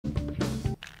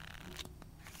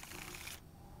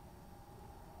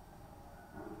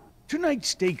Tonight's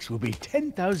stakes will be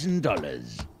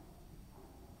 $10,000.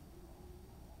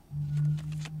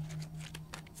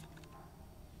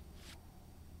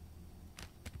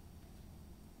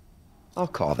 I'll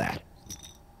call that.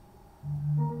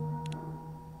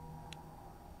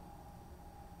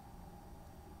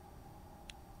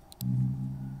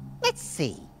 Let's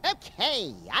see.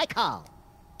 Okay, I call.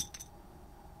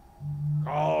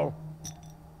 Call.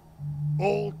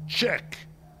 All check.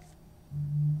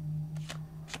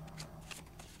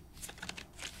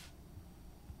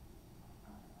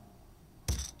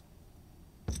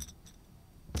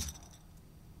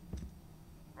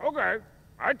 Okay,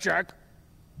 I check.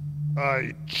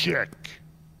 I check.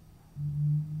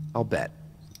 I'll bet.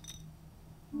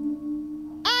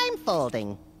 I'm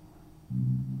folding.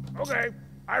 Okay,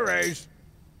 I raise.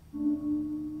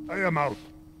 I am out.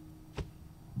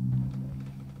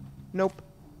 Nope.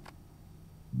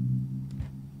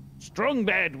 Strong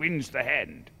bad wins the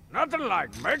hand. Nothing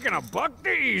like making a buck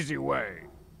the easy way.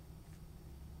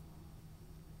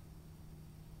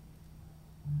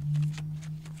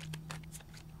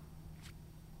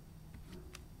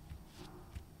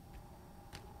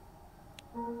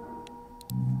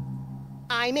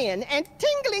 I'm in and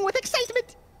tingling with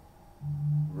excitement.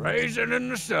 Raisin in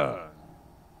the sun.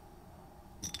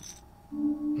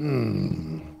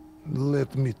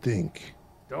 Let me think.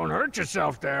 Don't hurt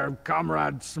yourself there,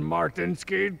 Comrade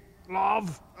Smartinsky,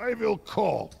 love. I will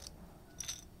call.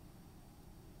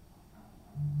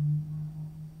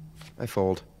 I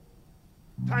fold.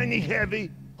 Tiny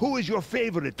Heavy, who is your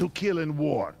favorite to kill in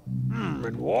war?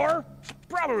 In war?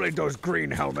 Probably those green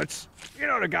helmets. You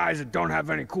know, the guys that don't have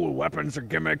any cool weapons or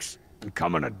gimmicks and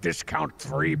come in a discount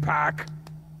 3-pack?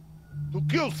 To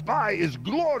kill spy is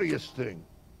glorious thing.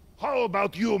 How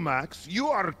about you, Max? You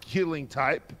are a killing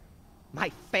type.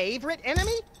 My favorite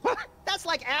enemy? That's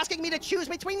like asking me to choose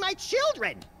between my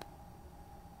children.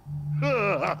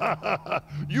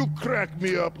 You crack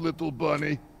me up, little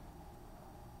bunny.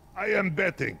 I am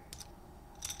betting.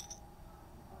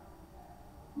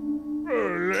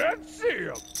 Let's see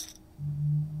 'em.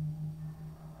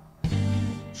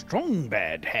 Strong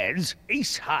bad has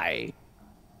ace high.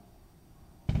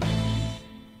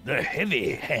 The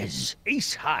heavy has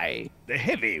ace high. The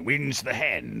heavy wins the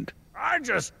hand. I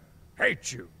just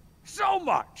hate you so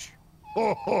much.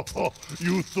 Ho ho ho!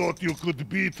 You thought you could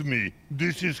beat me.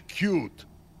 This is cute.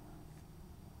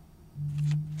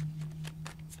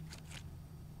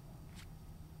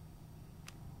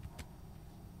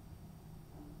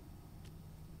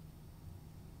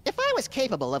 If I was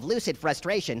capable of lucid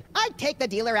frustration, I'd take the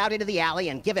dealer out into the alley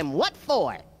and give him what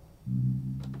for.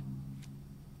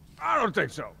 I don't think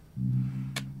so.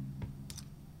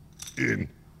 In.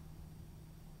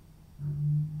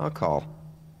 I'll call.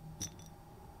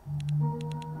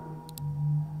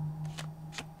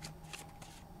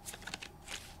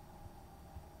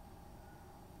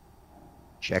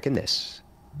 Checking this.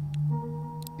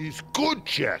 Is good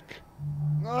check.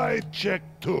 I check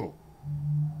too.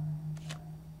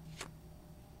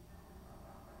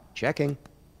 Checking.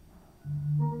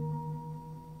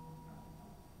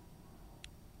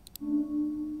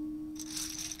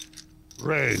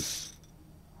 Raise.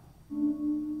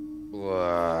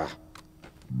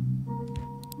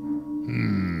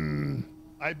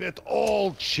 I bet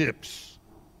all chips.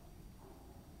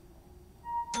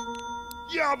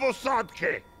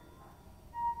 Yavosadke.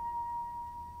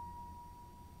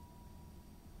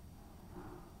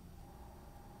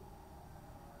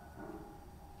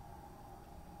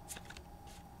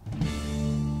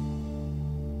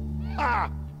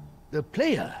 Ah! The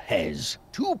player has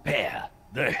 2 pair.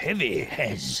 The heavy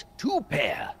has 2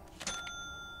 pair.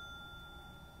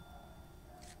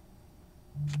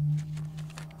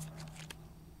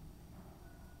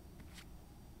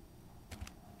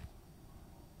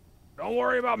 Don't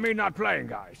worry about me not playing,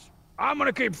 guys. I'm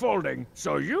gonna keep folding,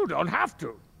 so you don't have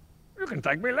to. You can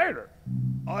thank me later.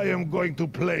 I am going to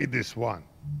play this one.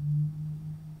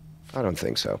 I don't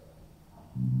think so.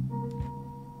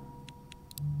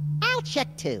 I'll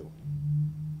check too.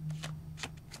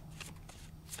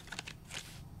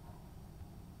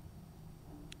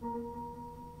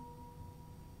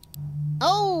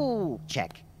 Oh,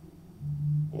 check.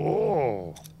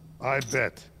 Oh, I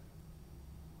bet.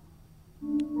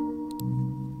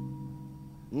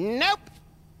 Nope.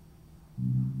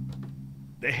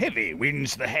 The heavy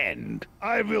wins the hand.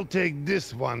 I will take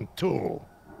this one too.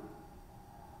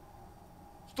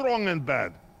 Strong and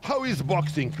bad. How is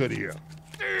boxing career?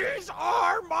 These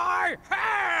are my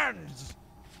hands!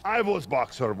 I was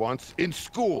boxer once, in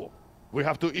school. We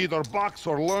have to either box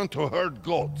or learn to herd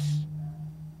goats.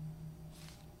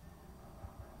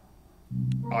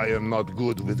 I am not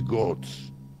good with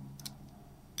goats.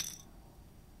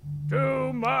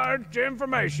 Too much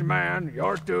information, man.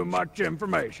 You're too much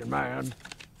information, man.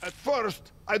 At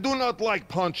first, I do not like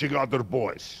punching other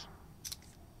boys.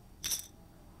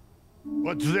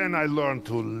 But then I learned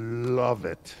to love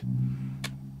it.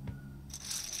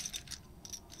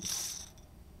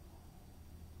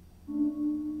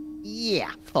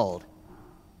 Yeah, fold.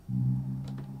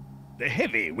 The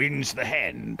heavy wins the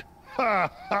hand.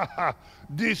 Ha ha ha!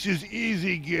 This is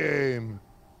easy game.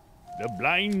 The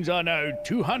blinds are now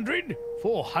 200,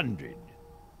 400.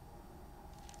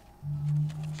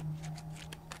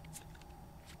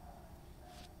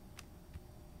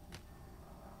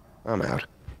 I'm out.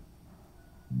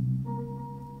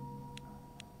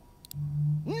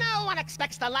 No one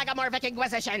expects the Lagomorphic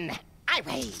Inquisition. I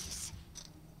raise.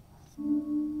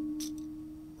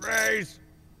 Raise.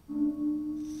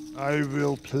 I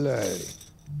will play.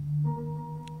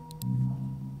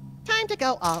 Time to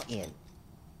go all in.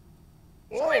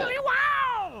 Squealy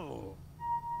wow!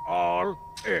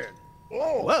 All in.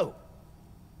 Oh! Whoa!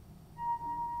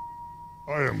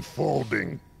 I am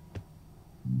folding.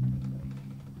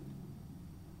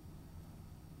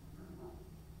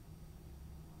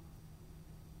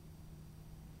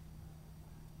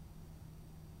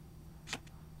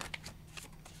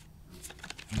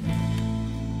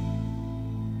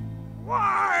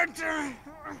 What?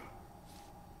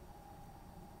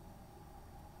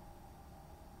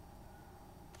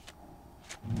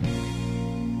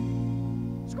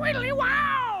 Squealy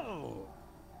wow!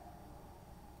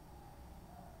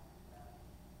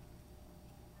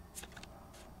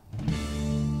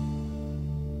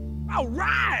 All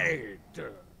right!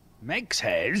 Max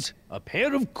has a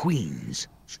pair of queens.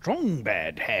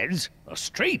 Strongbad has a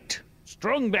straight.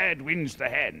 Strongbad wins the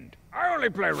hand. I only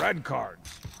play red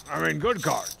cards. I mean, good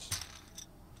cards.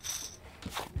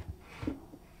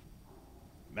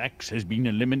 Max has been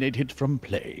eliminated from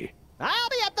play. I'll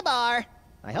be at the bar.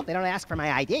 I hope they don't ask for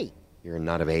my ID. You're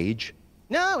not of age?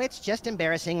 No, it's just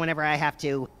embarrassing whenever I have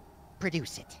to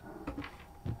produce it.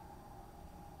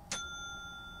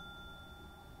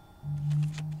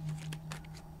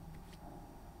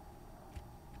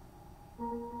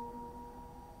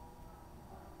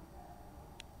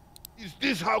 Is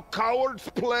this how cowards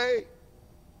play?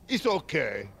 It's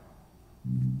okay.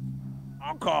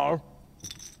 I'll call.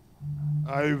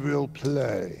 I will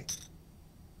play.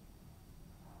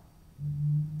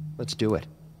 Let's do it.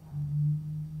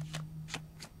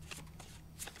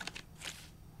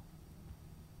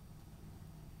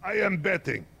 I am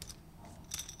betting.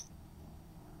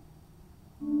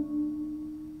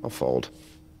 I'll fold.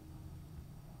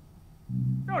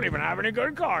 Don't even have any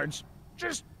good cards.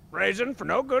 Just raising for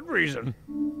no good reason.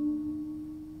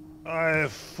 I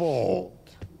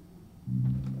fold.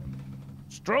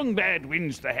 Strongbad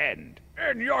wins the hand.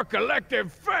 In your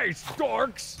collective face,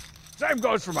 dorks! Same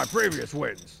goes for my previous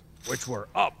wins, which were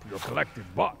up your collective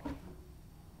butt.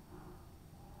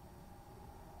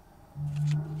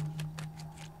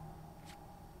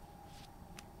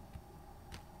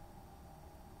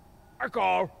 I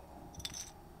call.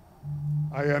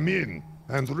 I am in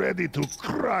and ready to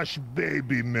crush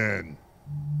baby men.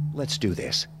 Let's do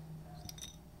this.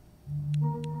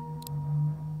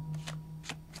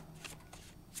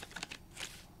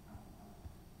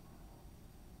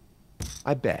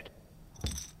 I bet.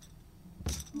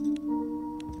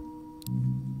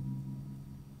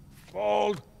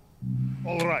 Fold.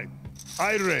 All right,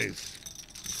 I raise.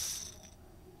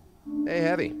 Hey,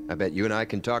 Heavy, I bet you and I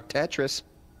can talk Tetris.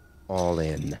 All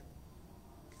in.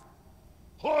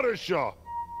 Horror.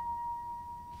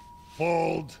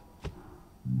 Fold.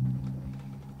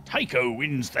 Tycho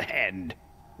wins the hand.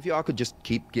 If y'all could just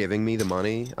keep giving me the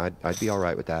money, I'd be all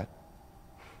right with that.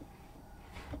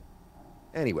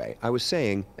 Anyway, I was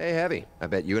saying, hey, Heavy, I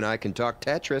bet you and I can talk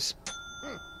Tetris.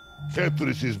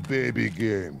 Tetris is baby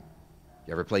game.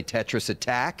 You ever play Tetris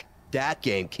Attack? That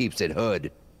game keeps it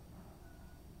hood.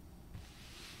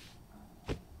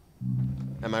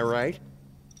 Am I right?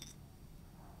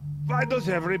 Why does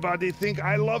everybody think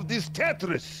I love this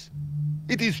Tetris?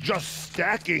 It is just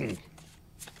stacking.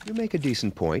 You make a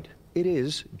decent point. It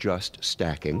is just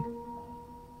stacking.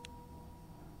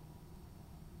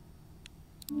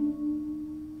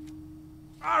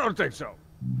 I don't think so.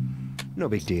 No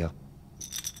big deal.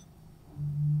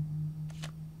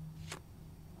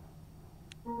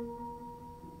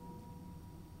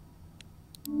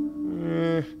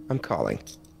 I'm calling.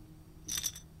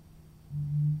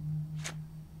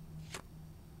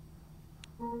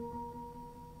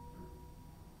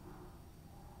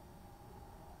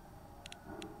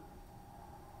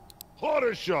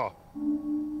 Horror.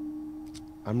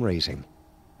 I'm raising.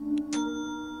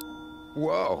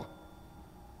 Whoa.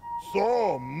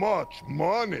 So much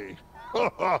money.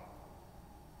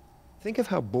 Think of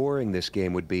how boring this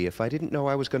game would be if I didn't know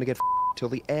I was going to get till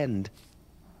the end.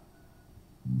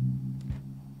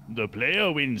 The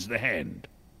player wins the hand.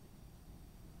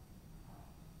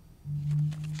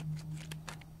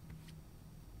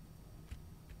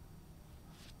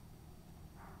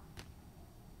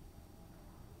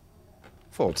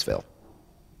 Foldsville.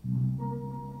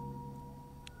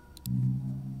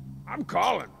 I'm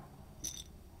calling.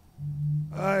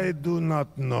 I do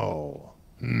not know.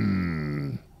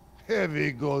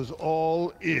 Heavy goes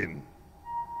all in.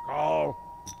 Call.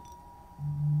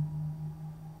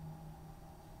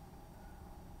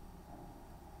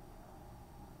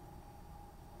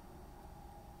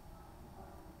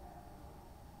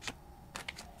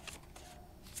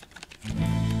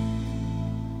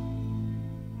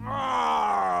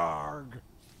 Arg!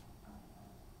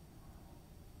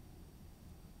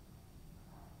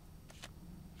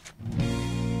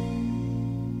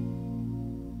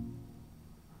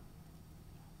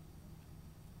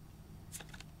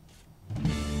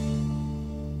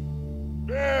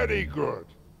 Very good.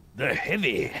 The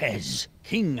heavy has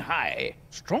king high.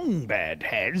 Strong bad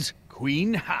has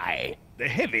queen high. The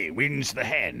heavy wins the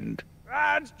hand.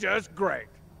 That's just great.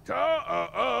 Till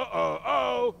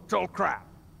crap.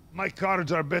 My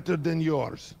cards are better than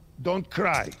yours. Don't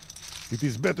cry. It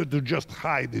is better to just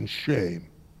hide in shame.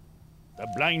 The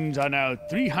blinds are now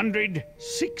 300,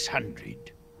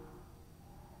 600.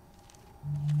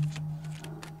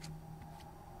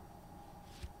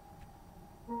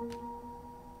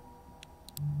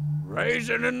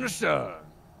 Raisin in the sun.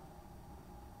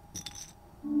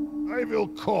 I will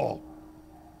call.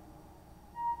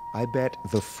 I bet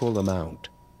the full amount.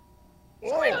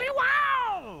 Squealy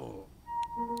wow!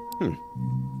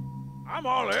 I'm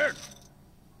all in.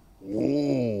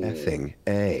 Ooh. Effing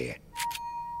A.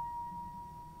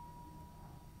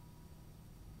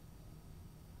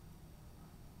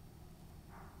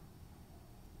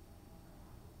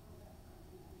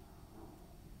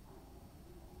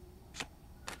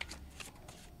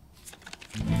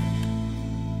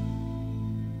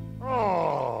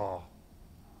 Oh.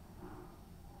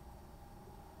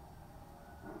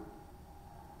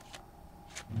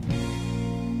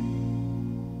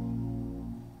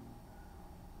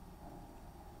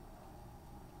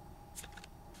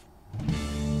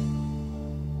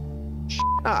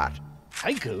 Shot.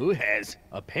 Tycho has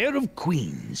a pair of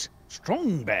queens.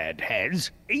 Strong bad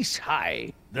has ace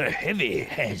high. The heavy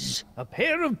has a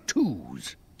pair of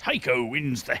twos. Tycho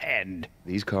wins the hand.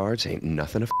 These cards ain't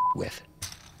nothing to with.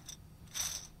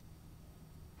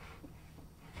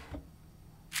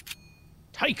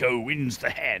 Tycho wins the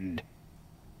hand.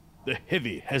 The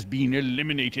heavy has been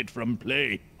eliminated from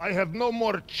play. I have no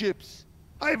more chips.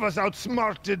 I was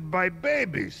outsmarted by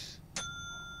babies.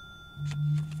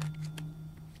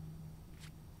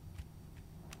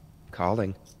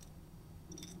 Calling.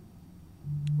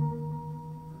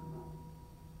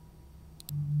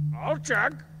 I'll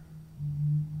check.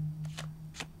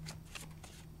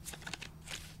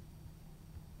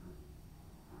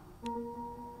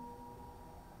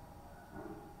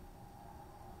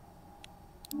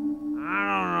 I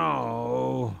don't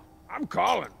know. I'm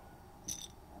calling.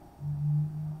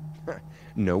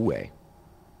 No way.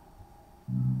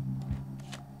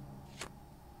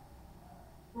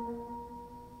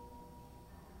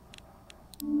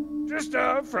 Just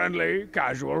a friendly,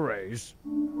 casual raise.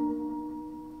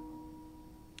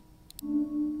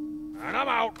 And I'm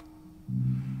out.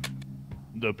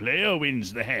 The player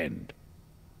wins the hand.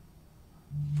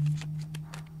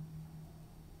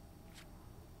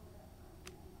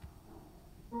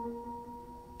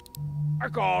 I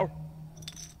call.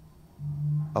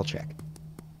 I'll check.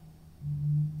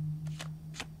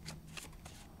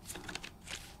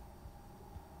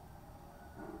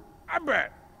 I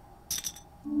bet.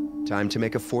 Time to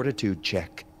make a fortitude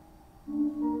check.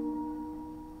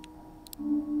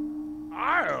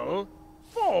 I'll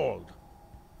fold.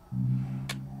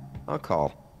 I'll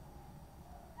call.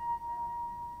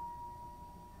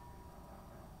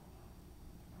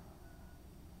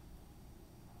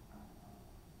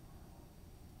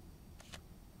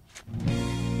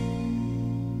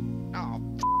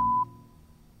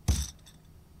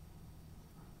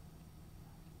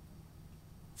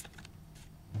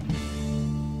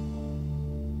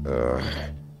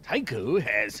 Tycho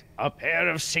has a pair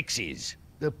of sixes.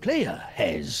 The player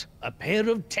has a pair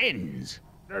of tens.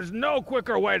 There's no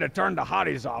quicker way to turn the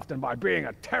hotties off than by being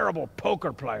a terrible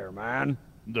poker player, man.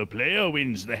 The player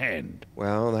wins the hand.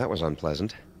 Well, that was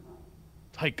unpleasant.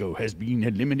 Tycho has been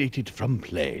eliminated from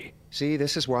play. See,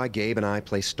 this is why Gabe and I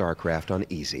play StarCraft on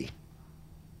easy.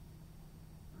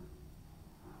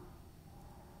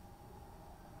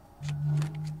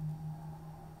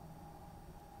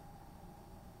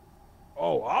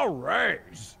 Oh, I'll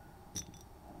raise.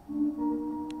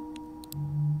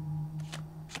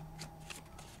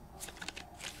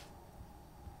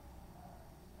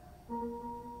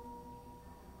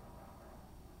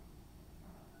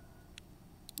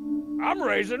 I'm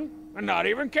raising and not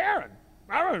even caring.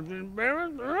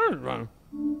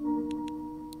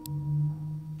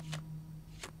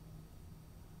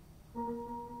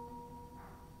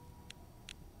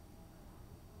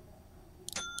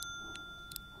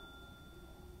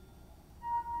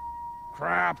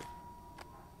 Crap.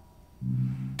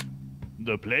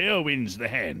 The player wins the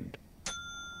hand.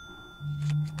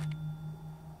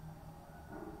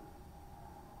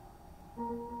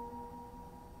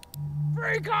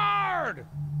 Free card!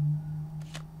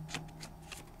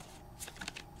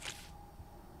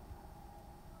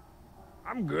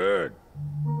 I'm good.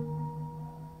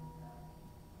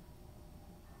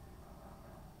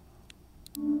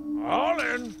 All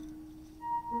in.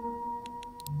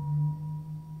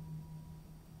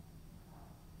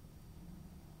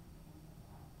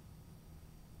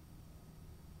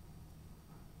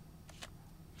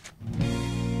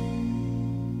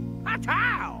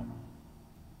 Hot-tow!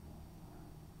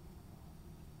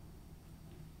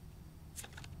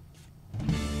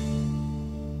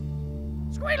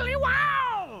 Squiddly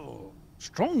wow!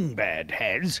 Strong Bad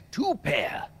has 2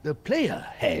 pair. The player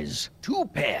has 2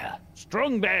 pair.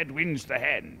 Strong Bad wins the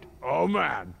hand. Oh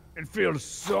man, it feels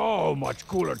so much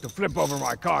cooler to flip over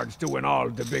my cards to win all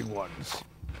the big ones.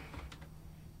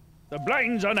 The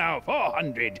blinds are now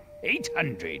 400,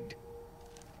 800.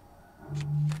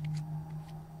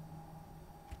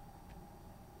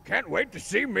 Can't wait to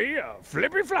see me a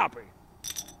flippy floppy.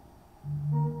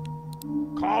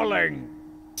 Calling.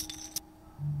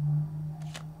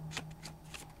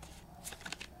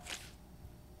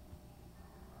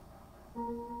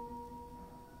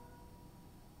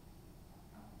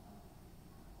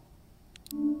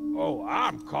 Oh,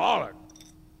 I'm calling.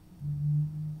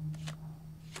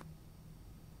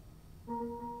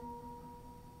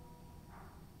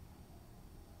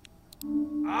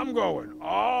 I'm going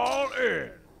all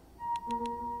in.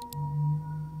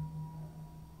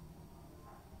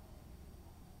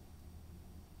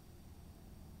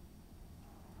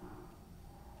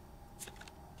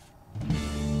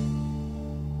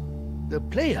 The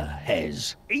player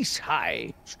has ace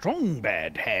high. Strong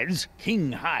Bad has king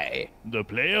high. The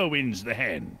player wins the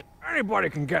hand. Anybody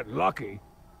can get lucky,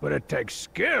 but it takes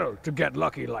skill to get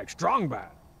lucky like Strong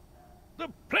Bad. The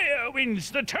player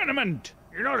wins the tournament.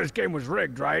 You know this game was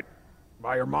rigged, right?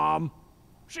 By your mom?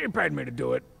 She paid me to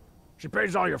do it. She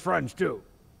pays all your friends, too.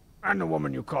 And the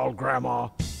woman you call Grandma.